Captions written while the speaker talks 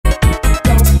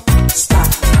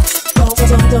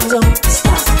Hello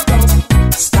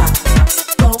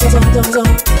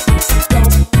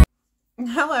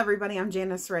everybody, I'm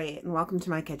Janice Ray and welcome to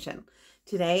my kitchen.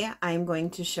 Today I'm going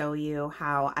to show you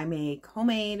how I make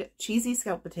homemade cheesy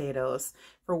scalloped potatoes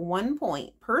for 1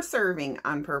 point per serving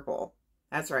on purple.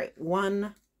 That's right,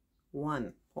 one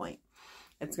point.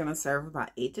 It's going to serve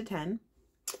about 8 to 10.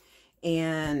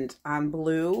 And on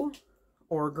blue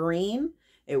or green,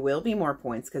 it will be more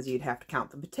points because you'd have to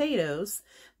count the potatoes.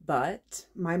 But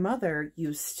my mother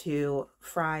used to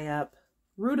fry up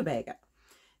rutabaga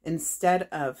instead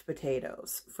of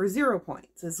potatoes for 0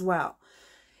 points as well.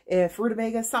 If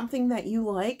rutabaga is something that you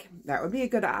like, that would be a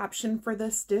good option for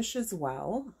this dish as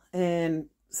well, and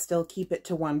still keep it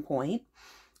to 1 point.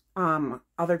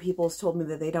 Other people have told me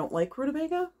that they don't like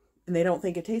rutabaga and they don't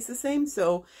think it tastes the same,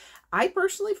 so I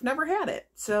personally have never had it.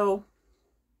 So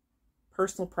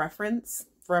personal preference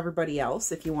for everybody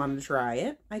else if you want to try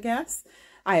it, I guess.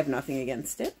 I have nothing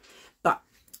against it, but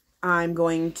I'm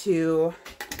going to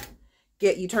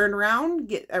get you turned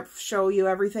around, show you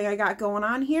everything I got going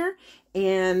on here,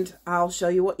 and I'll show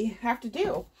you what you have to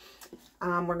do.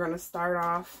 We're going to start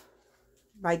off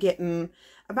by getting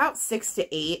about 6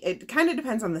 to 8. It kind of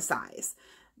depends on the size,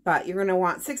 but you're going to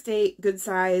want 6 to 8 good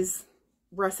size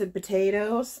russet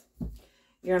potatoes.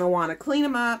 You're going to want to clean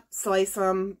them up, slice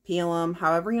them, peel them,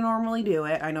 however you normally do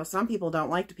it. I know some people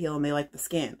don't like to peel them, they like the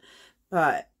skin,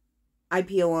 but I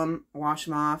peel them, wash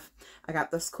them off. I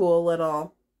got this cool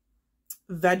little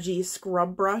veggie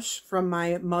scrub brush from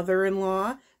my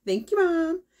mother-in-law. Thank you,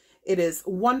 Mom. It is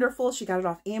wonderful. She got it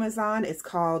off Amazon. It's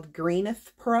called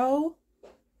Greeneth Pro.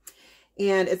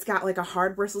 And it's got like a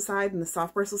hard bristle side and the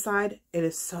soft bristle side. It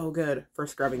is so good for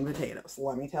scrubbing potatoes.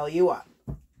 Let me tell you what.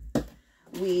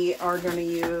 We are going to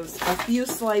use a few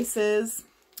slices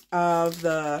of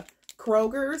the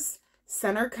Kroger's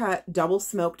center cut double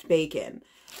smoked bacon.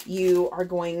 You are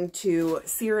going to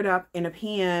sear it up in a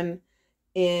pan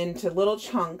into little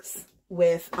chunks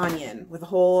with onion, with a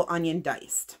whole onion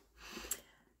diced.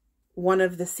 One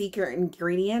of the secret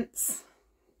ingredients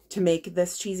to make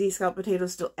this cheesy scalloped potato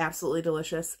still absolutely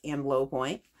delicious and low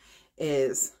point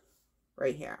is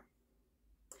right here.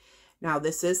 Now,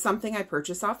 this is something I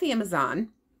purchased off Amazon.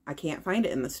 I can't find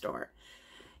it in the store.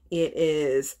 It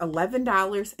is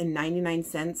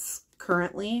 $11.99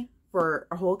 currently for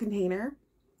a whole container,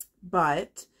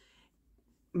 but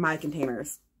my container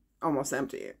is almost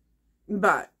empty.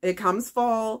 But it comes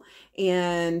full,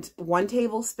 and 1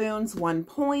 tablespoon, 1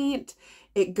 point.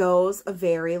 It goes a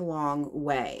very long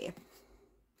way.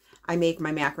 I make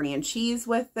my macaroni and cheese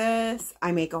with this.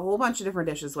 I make a whole bunch of different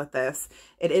dishes with this.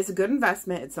 It is a good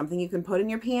investment. It's something you can put in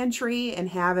your pantry and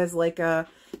have as like a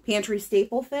pantry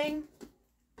staple thing.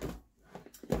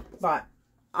 But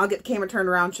I'll get the camera turned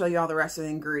around and show you all the rest of the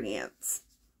ingredients.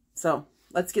 So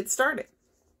let's get started.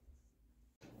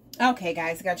 Okay,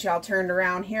 guys, I got you all turned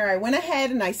around here. I went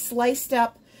ahead and I sliced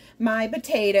up my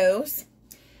potatoes,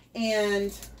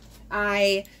 and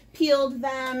I peeled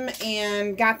them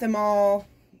and got them all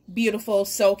beautiful,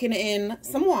 soaking in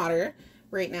some water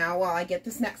right now while I get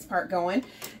this next part going.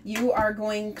 You are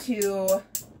going to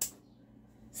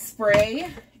spray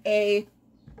a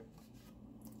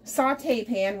saute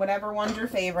pan, whatever one's your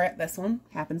favorite. This one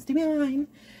happens to be mine,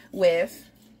 with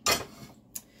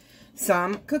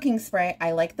some cooking spray.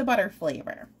 I like the butter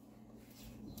flavor.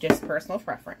 Just personal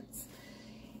preference.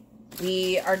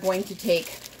 We are going to take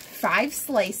 5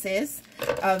 slices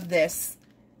of this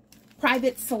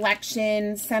private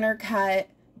selection center cut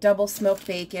double smoked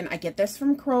bacon. I get this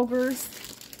from Kroger's.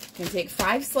 You can take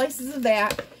 5 slices of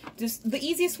that. Just the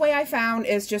easiest way I found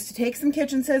is just to take some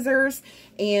kitchen scissors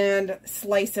and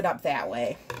slice it up that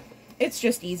way. It's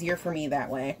just easier for me that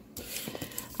way.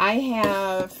 I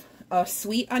have a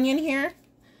sweet onion here.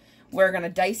 We're going to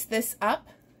dice this up,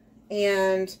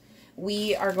 and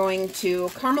we are going to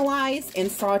caramelize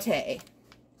and saute.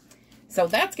 So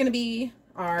that's going to be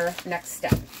our next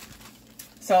step.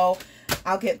 So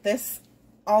I'll get this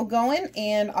all going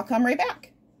and I'll come right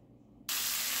back.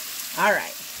 All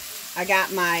right, I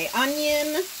got my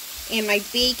onion and my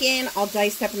bacon all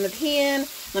diced up in the pan.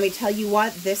 Let me tell you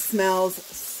what, this smells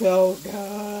so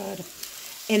good.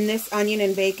 And this onion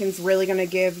and bacon's really going to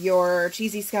give your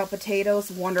cheesy scalloped potatoes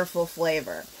wonderful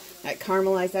flavor. That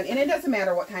caramelized onion. And it doesn't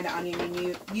matter what kind of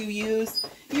onion you use.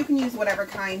 You can use whatever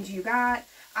kind you got.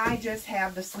 I just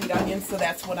have the sweet onion, so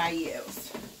that's what I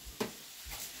used.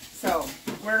 So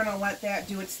we're going to let that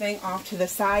do its thing off to the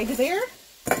side there.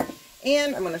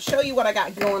 And I'm going to show you what I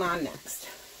got going on next.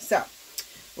 So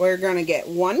we're going to get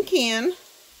 1 can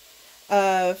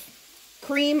of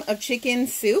cream of chicken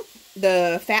soup,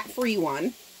 the fat-free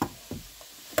one.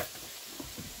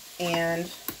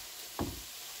 And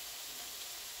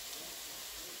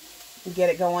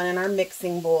Get it going in our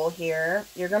mixing bowl here.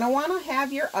 You're going to want to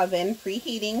have your oven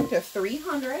preheating to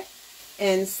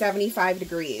 375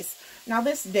 degrees. Now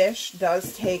this dish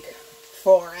does take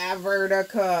forever to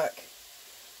cook,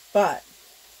 but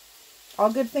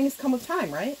all good things come with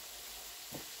time, right?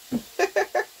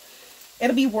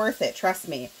 It'll be worth it, trust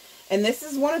me. And this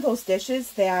is one of those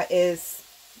dishes that is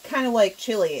kind of like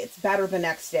chili. It's better the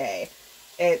next day.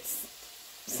 It's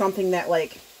something that,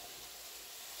 like,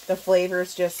 the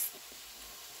flavors just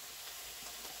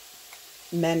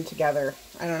mend together.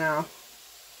 I don't know.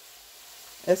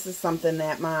 This is something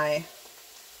that my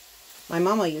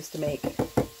mama used to make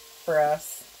for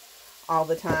us all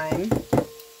the time.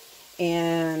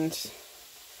 And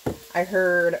I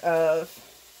heard of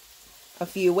a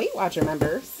few Weight Watcher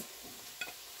members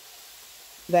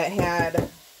that had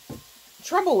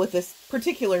trouble with this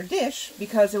particular dish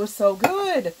because it was so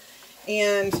good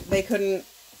and they didn't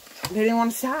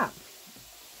want to stop.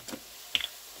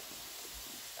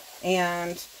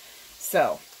 And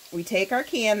so we take our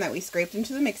can that we scraped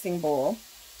into the mixing bowl,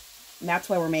 and that's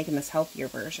why we're making this healthier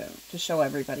version, to show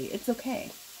everybody it's okay.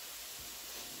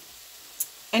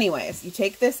 Anyways, you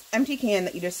take this empty can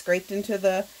that you just scraped into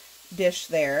the dish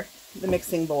there, the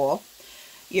mixing bowl.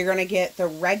 You're going to get the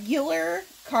regular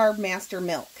Carbmaster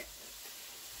milk.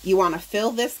 You want to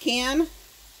fill this can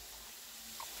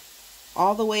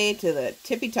all the way to the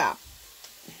tippy top.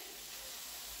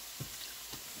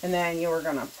 And then you're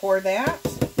going to pour that.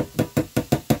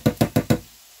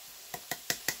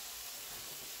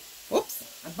 Whoops,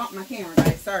 I bumped my camera,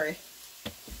 guys, sorry.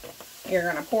 You're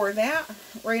going to pour that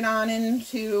right on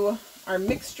into our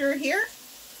mixture here.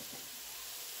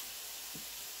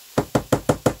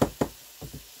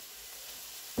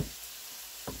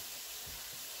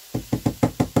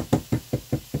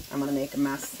 I'm going to make a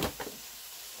mess.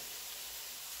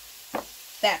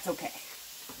 That's okay.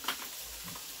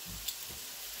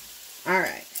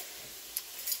 Alright,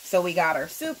 so we got our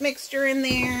soup mixture in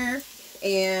there,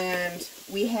 and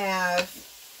we have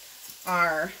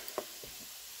our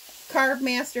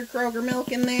Carbmaster Kroger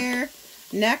milk in there.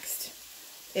 Next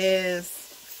is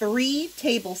 3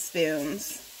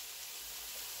 tablespoons.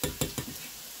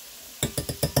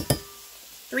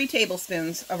 3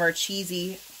 tablespoons of our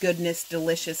cheesy goodness,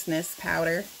 deliciousness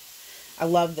powder. I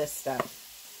love this stuff.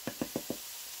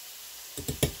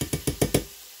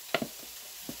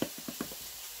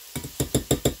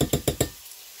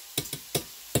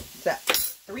 So,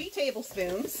 3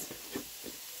 tablespoons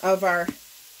of our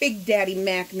Big Daddy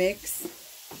Mac mix.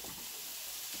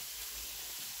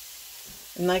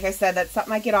 And like I said, that's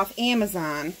something I get off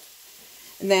Amazon.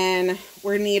 And then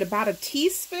we're going to need about a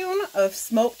teaspoon of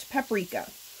smoked paprika.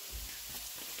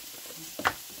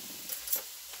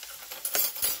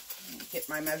 Get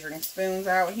my measuring spoons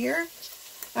out here.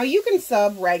 Now you can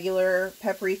sub regular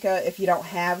paprika if you don't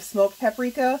have smoked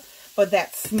paprika, but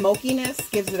that smokiness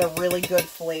gives it a really good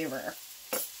flavor.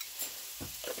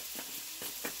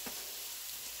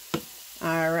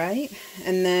 Alright,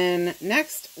 and then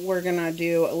next we're going to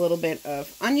do a little bit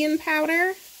of onion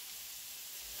powder.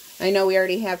 I know we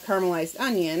already have caramelized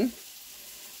onion,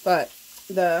 but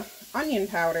the onion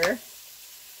powder,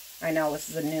 I know this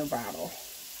is a new bottle.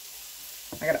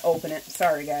 I gotta open it.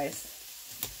 Sorry, guys.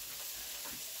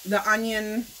 The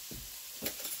onion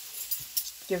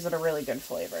gives it a really good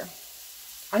flavor.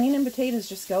 Onion and potatoes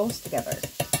just goes together.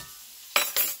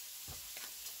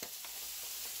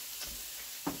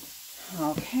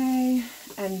 Okay,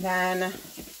 and then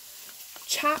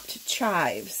chopped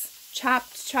chives.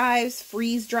 Chopped chives,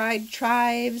 freeze-dried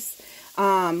chives,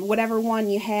 whatever one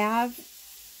you have,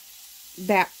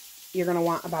 that you're going to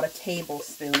want about a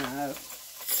tablespoon of,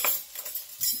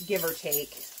 give or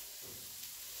take.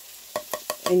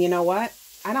 And you know what?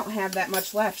 I don't have that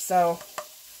much left, so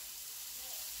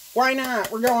why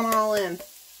not? We're going all in.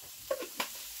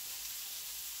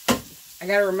 I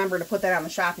got to remember to put that on the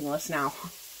shopping list now.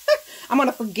 I'm going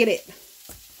to forget it.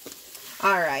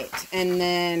 Alright, and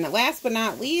then last but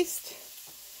not least,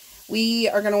 we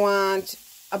are going to want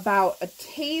about a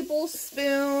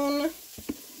tablespoon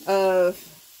of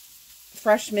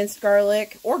fresh minced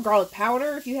garlic, or garlic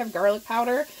powder if you have garlic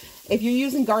powder. If you're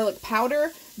using garlic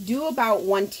powder, do about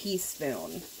 1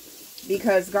 teaspoon,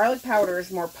 because garlic powder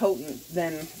is more potent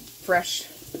than fresh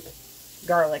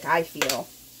garlic, I feel.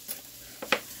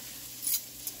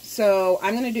 So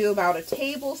I'm going to do about a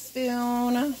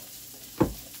tablespoon.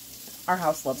 Our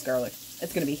house loves garlic.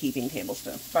 It's going to be a heaping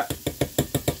tablespoon. But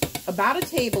about a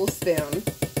tablespoon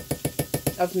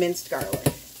of minced garlic.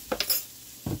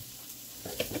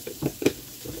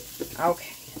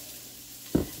 Okay.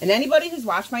 And anybody who's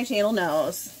watched my channel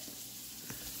knows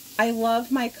I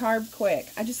love my Carbquick.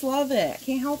 I just love it.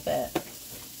 Can't help it.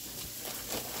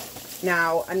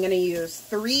 Now, I'm going to use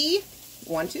 3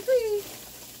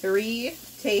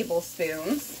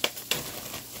 tablespoons.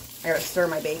 I gotta stir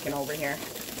my bacon over here.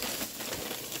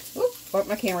 Oop, bumped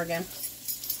my camera again.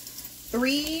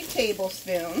 3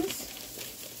 tablespoons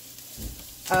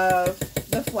of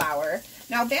the flour.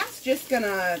 Now, that's just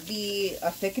gonna be a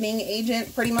thickening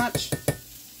agent, pretty much.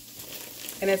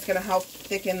 And it's gonna help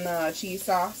thicken the cheese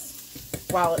sauce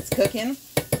while it's cooking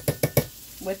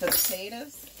with the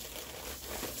potatoes.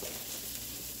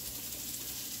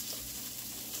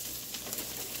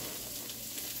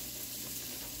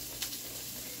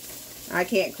 I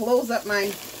can't close up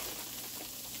my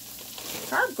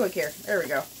Carbquick here. There we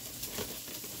go.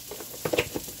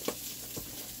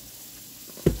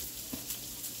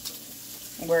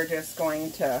 We're just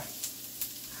going to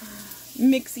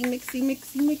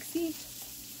mixy.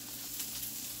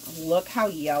 Look how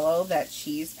yellow that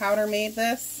cheese powder made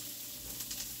this.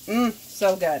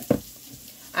 So good.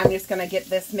 I'm just going to get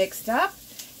this mixed up,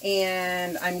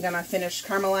 and I'm going to finish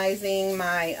caramelizing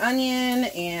my onion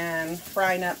and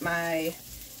frying up my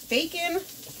bacon,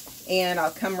 and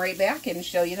I'll come right back and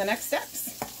show you the next steps.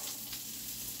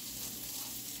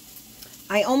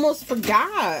 I almost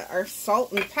forgot our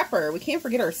salt and pepper. We can't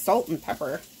forget our salt and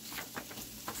pepper.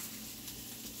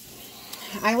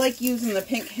 I like using the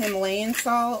pink Himalayan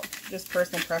salt, just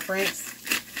personal preference.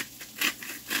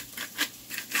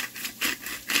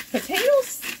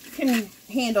 Potatoes can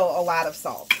handle a lot of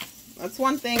salt. That's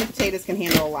one thing potatoes can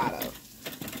handle a lot of.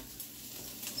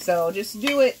 So just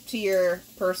do it to your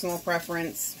personal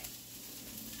preference.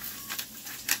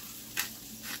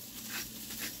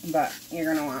 But you're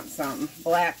going to want some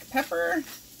black pepper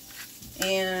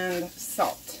and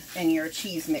salt in your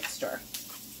cheese mixture.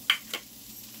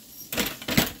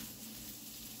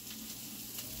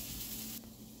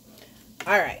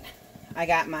 Alright, I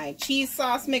got my cheese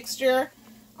sauce mixture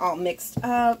all mixed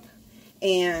up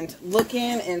and looking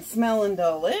and smelling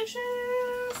delicious.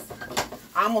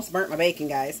 I almost burnt my bacon,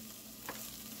 guys.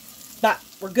 But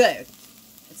we're good.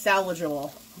 It's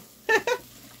salvageable.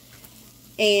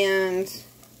 And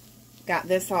got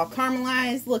this all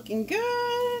caramelized, looking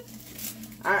good.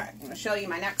 Alright, I'm going to show you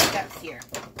my next steps here.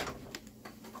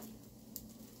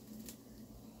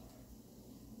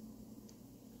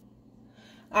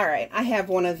 Alright, I have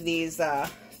one of these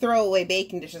throwaway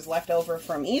bacon dishes left over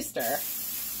from Easter.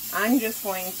 I'm just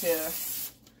going to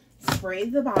spray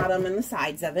the bottom and the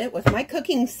sides of it with my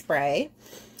cooking spray.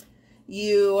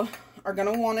 You are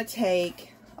going to want to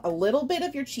take a little bit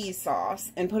of your cheese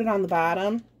sauce and put it on the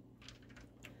bottom.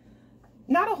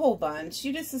 Not a whole bunch.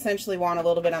 You just essentially want a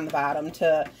little bit on the bottom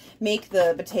to make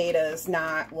the potatoes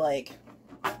not like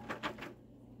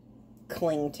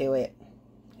cling to it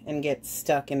and get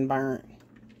stuck and burnt.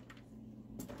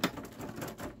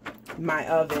 My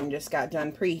oven just got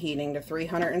done preheating to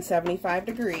 375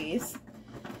 degrees.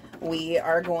 We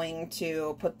are going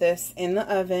to put this in the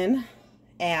oven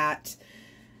at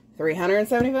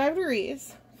 375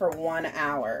 degrees for 1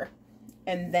 hour.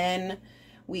 And then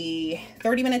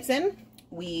 30 minutes in,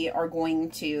 we are going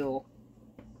to,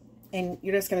 and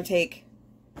you're just going to take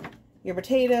your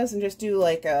potatoes and just do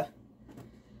like a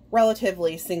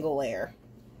relatively single layer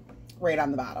right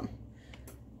on the bottom.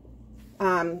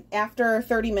 After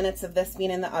 30 minutes of this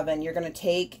being in the oven, you're going to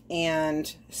take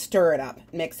and stir it up,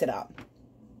 mix it up.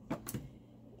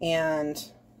 And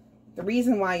the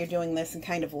reason why you're doing this and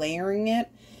kind of layering it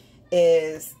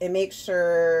is it makes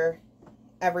sure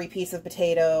every piece of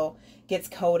potato gets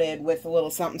coated with a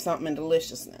little something something and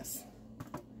deliciousness.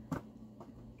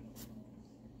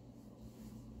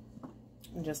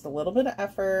 And just a little bit of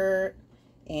effort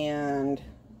and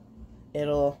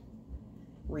it'll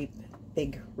reap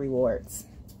big rewards.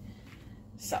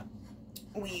 So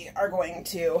we are going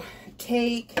to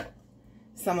take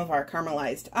some of our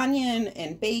caramelized onion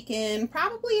and bacon,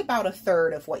 probably about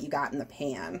 1/3 of what you got in the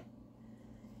pan.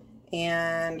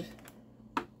 And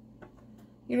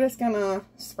you're just gonna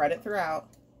spread it throughout.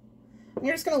 And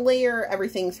you're just gonna layer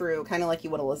everything through, kind of like you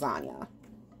would a lasagna.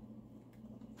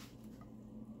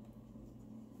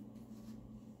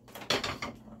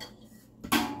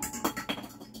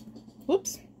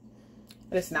 Whoops.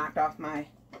 I just knocked off my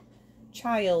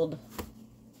child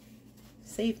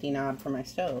safety knob for my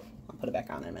stove. I'll put it back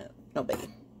on in a minute. No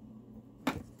biggie.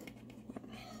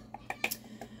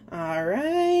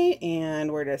 Alright,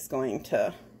 and we're just going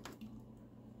to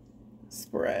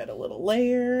spread a little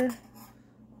layer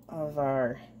of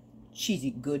our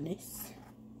cheesy goodness.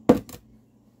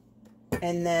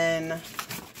 And then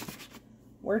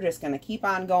we're just going to keep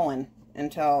on going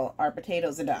until our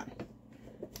potatoes are done.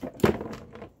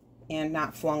 and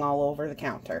not flung all over the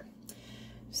counter.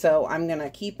 So I'm going to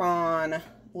keep on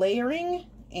layering,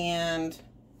 and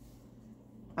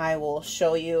I will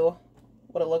show you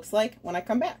what it looks like when I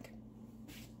come back.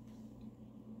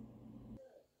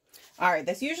 Alright,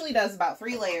 this usually does about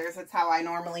 3 layers. That's how I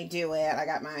normally do it. I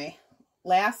got my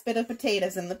last bit of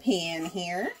potatoes in the pan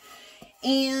here,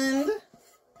 and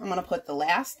I'm going to put the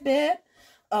last bit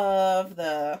of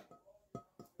the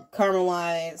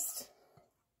caramelized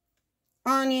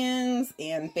onions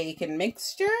and bacon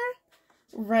mixture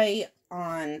right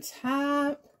on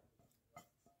top.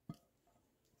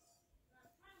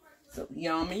 So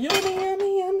yummy, yummy,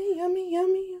 yummy, yummy, yummy,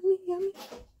 yummy, yummy, yummy.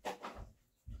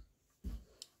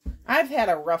 I've had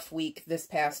a rough week this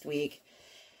past week,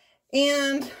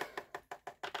 and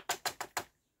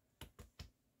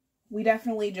we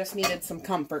definitely just needed some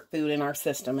comfort food in our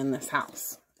system in this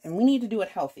house. And we need to do it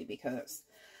healthy, because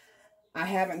I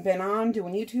haven't been on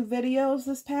doing YouTube videos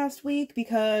this past week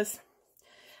because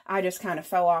I just kind of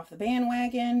fell off the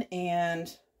bandwagon, and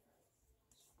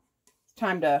it's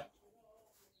time to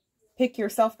pick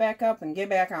yourself back up and get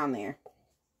back on there.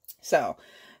 So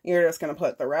you're just going to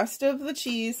put the rest of the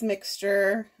cheese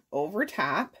mixture over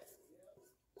top,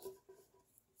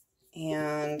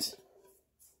 and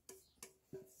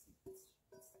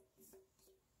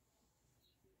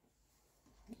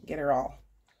get her all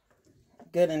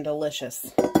good and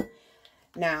delicious.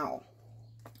 Now,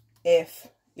 if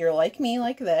you're like me,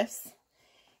 like this,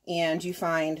 and you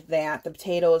find that the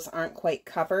potatoes aren't quite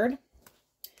covered,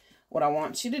 what I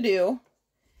want you to do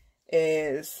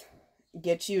is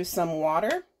get you some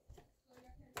water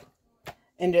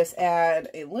and just add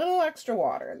a little extra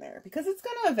water in there, because it's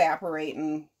going to evaporate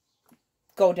and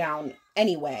go down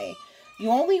anyway. You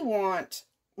only want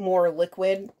more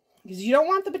liquid, because you don't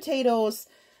want the potatoes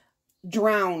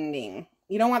drowning.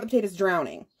 You don't want the potatoes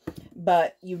drowning,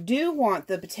 but you do want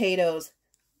the potatoes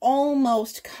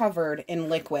almost covered in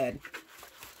liquid.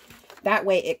 That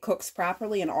way it cooks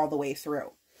properly and all the way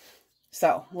through.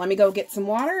 So let me go get some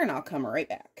water and I'll come right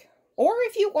back. Or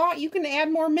if you want, you can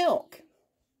add more milk.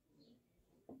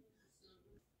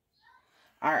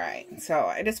 Alright, so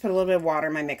I just put a little bit of water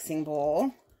in my mixing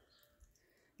bowl.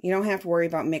 You don't have to worry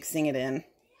about mixing it in.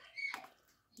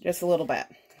 Just a little bit.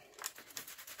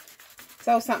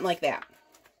 So something like that.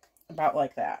 About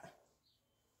like that.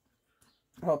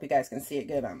 I hope you guys can see it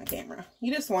good on the camera.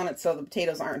 You just want it so the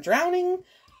potatoes aren't drowning,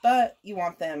 but you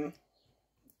want them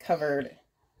covered.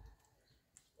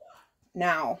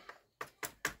 Now,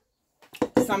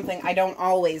 something I don't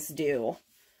always do,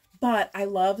 but I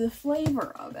love the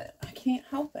flavor of it. I can't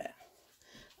help it.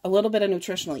 A little bit of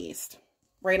nutritional yeast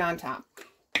right on top.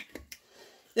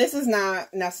 This is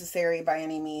not necessary by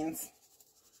any means.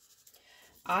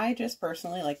 I just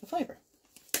personally like the flavor.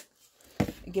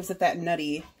 It gives it that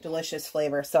nutty, delicious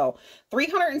flavor. So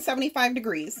 375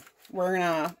 degrees. We're going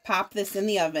to pop this in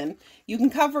the oven. You can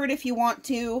cover it if you want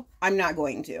to. I'm not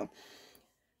going to.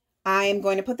 I'm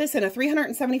going to put this in a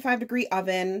 375 degree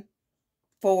oven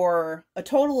for a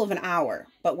total of an hour.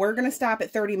 But we're going to stop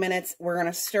at 30 minutes. We're going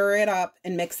to stir it up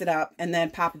and mix it up and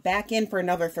then pop it back in for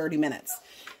another 30 minutes.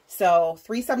 So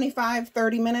 375,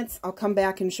 30 minutes. I'll come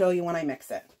back and show you when I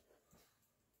mix it.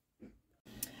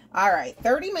 Alright,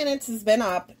 30 minutes has been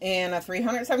up in a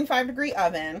 375 degree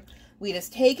oven. We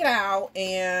just take it out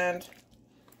and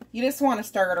you just want to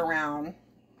stir it around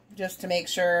just to make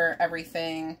sure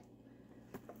everything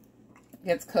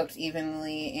gets cooked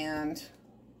evenly and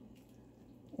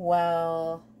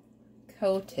well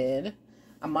coated.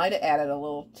 I might have added a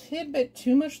little tidbit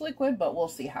too much liquid, but we'll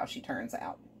see how she turns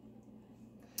out.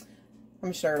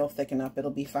 I'm sure it'll thicken up.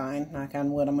 It'll be fine. Knock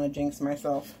on wood. I'm going to jinx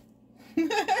myself.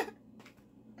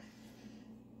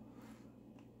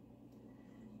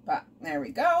 But there we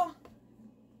go.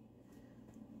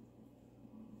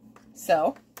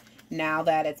 So now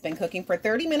that it's been cooking for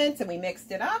 30 minutes and we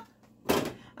mixed it up,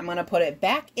 I'm going to put it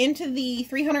back into the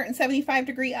 375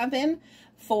 degree oven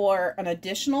for an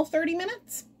additional 30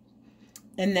 minutes.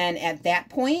 And then at that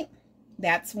point,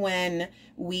 that's when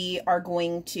we are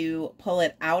going to pull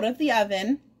it out of the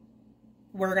oven.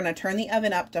 We're going to turn the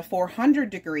oven up to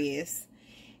 400 degrees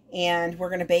and we're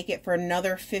going to bake it for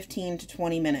another 15 to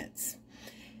 20 minutes.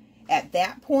 At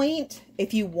that point,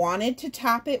 if you wanted to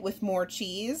top it with more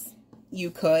cheese,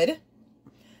 you could.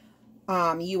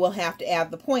 You will have to add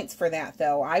the points for that,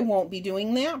 though. I won't be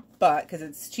doing that, but because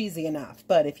it's cheesy enough.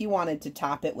 But if you wanted to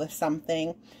top it with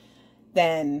something,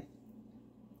 then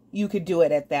you could do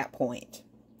it at that point.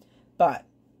 But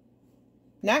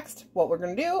next, what we're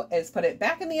going to do is put it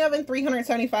back in the oven,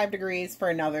 375 degrees for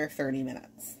another 30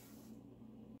 minutes.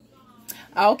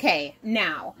 Okay,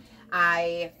 now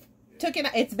I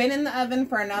it's been in the oven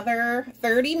for another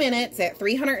 30 minutes at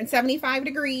 375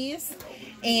 degrees.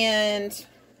 And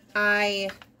I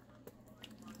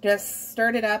just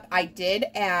stirred it up. I did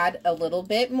add a little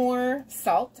bit more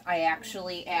salt. I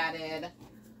actually added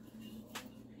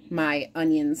my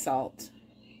onion salt.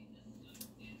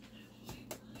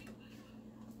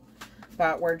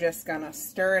 But we're just gonna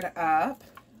stir it up.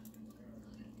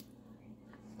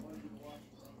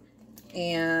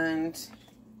 And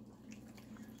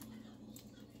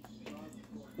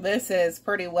this is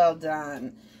pretty well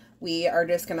done. We are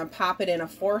just going to pop it in a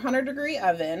 400-degree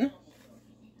oven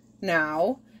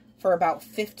now for about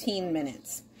 15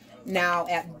 minutes. Now,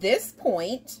 at this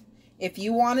point, if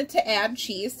you wanted to add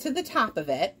cheese to the top of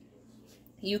it,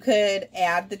 you could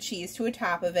add the cheese to the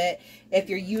top of it. If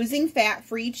you're using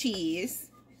fat-free cheese,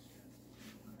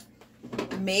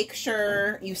 make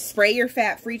sure you spray your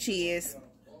fat-free cheese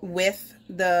with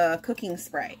the cooking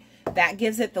spray. That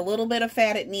gives it the little bit of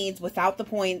fat it needs without the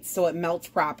points, so it melts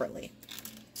properly.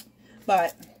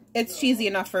 But it's cheesy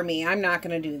enough for me. I'm not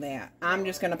going to do that. I'm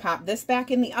just going to pop this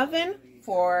back in the oven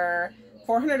for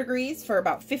 400 degrees for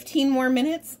about 15 more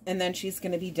minutes, and then she's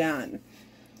going to be done.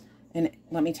 And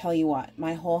let me tell you what,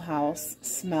 my whole house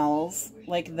smells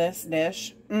like this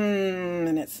dish.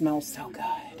 And it smells so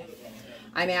good.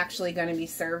 I'm actually going to be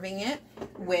serving it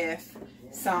with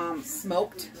some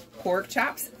smoked pork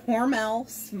chops, Hormel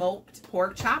smoked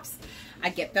pork chops. I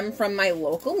get them from my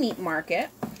local meat market,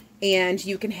 and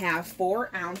you can have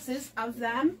 4 ounces of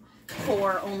them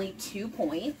for only 2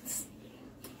 points.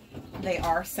 They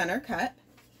are center cut,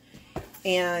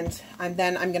 and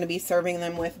then I'm going to be serving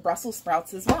them with Brussels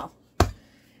sprouts as well.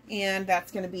 And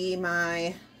that's going to be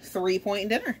my 3-point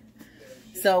dinner.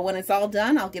 So when it's all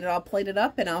done, I'll get it all plated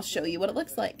up and I'll show you what it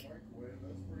looks like.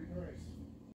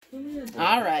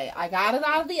 Alright, I got it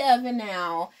out of the oven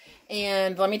now,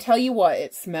 and let me tell you what,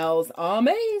 it smells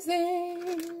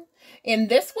amazing. And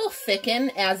this will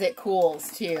thicken as it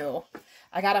cools too.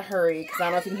 I gotta hurry because I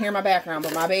don't know if you can hear my background,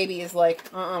 but my baby is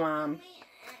like, Mom,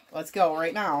 let's go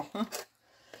right now.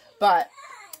 But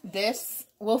this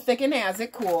will thicken as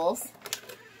it cools,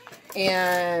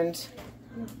 and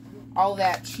all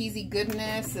that cheesy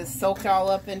goodness is soaked all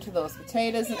up into those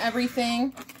potatoes and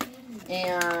everything.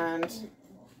 And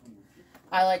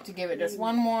I like to give it just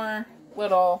one more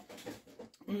little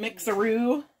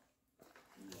mixaroo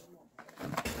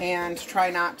and try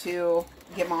not to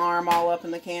get my arm all up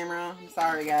in the camera. I'm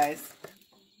sorry, guys.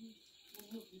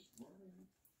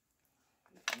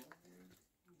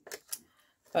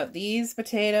 But these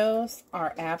potatoes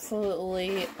are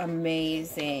absolutely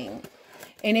amazing.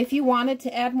 And if you wanted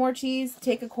to add more cheese,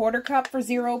 take a 1/4 cup for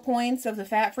 0 points of the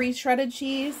fat-free shredded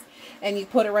cheese, and you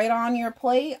put it right on your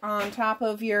plate on top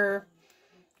of your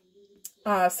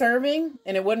serving,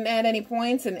 and it wouldn't add any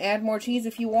points, and add more cheese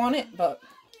if you want it. But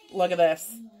look at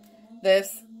this.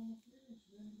 This,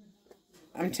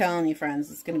 I'm telling you, friends,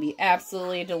 it's going to be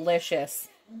absolutely delicious.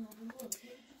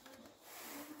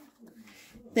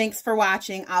 Thanks for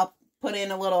watching. I'll put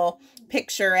in a little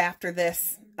picture after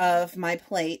this of my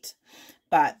plate.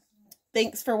 But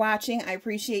thanks for watching. I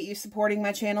appreciate you supporting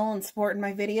my channel and supporting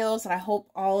my videos. And I hope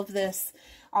all these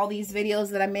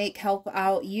videos that I make help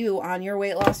out you on your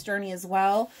weight loss journey as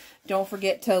well. Don't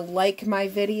forget to like my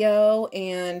video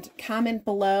and comment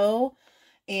below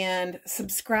and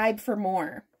subscribe for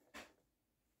more.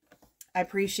 I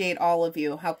appreciate all of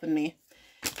you helping me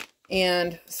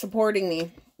and supporting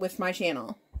me with my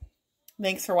channel.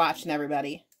 Thanks for watching,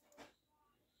 everybody.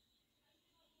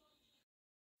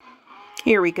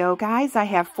 Here we go, guys. I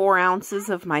have 4 ounces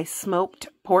of my smoked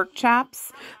pork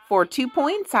chops. For 2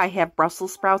 points, I have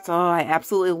Brussels sprouts. Oh, I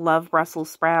absolutely love Brussels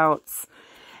sprouts.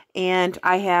 And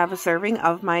I have a serving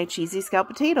of my cheesy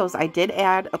scalloped potatoes. I did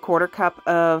add a 1/4 cup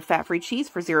of fat-free cheese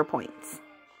for 0 points.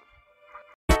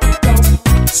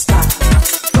 Stop.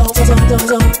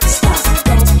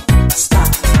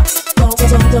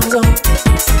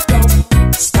 Stop.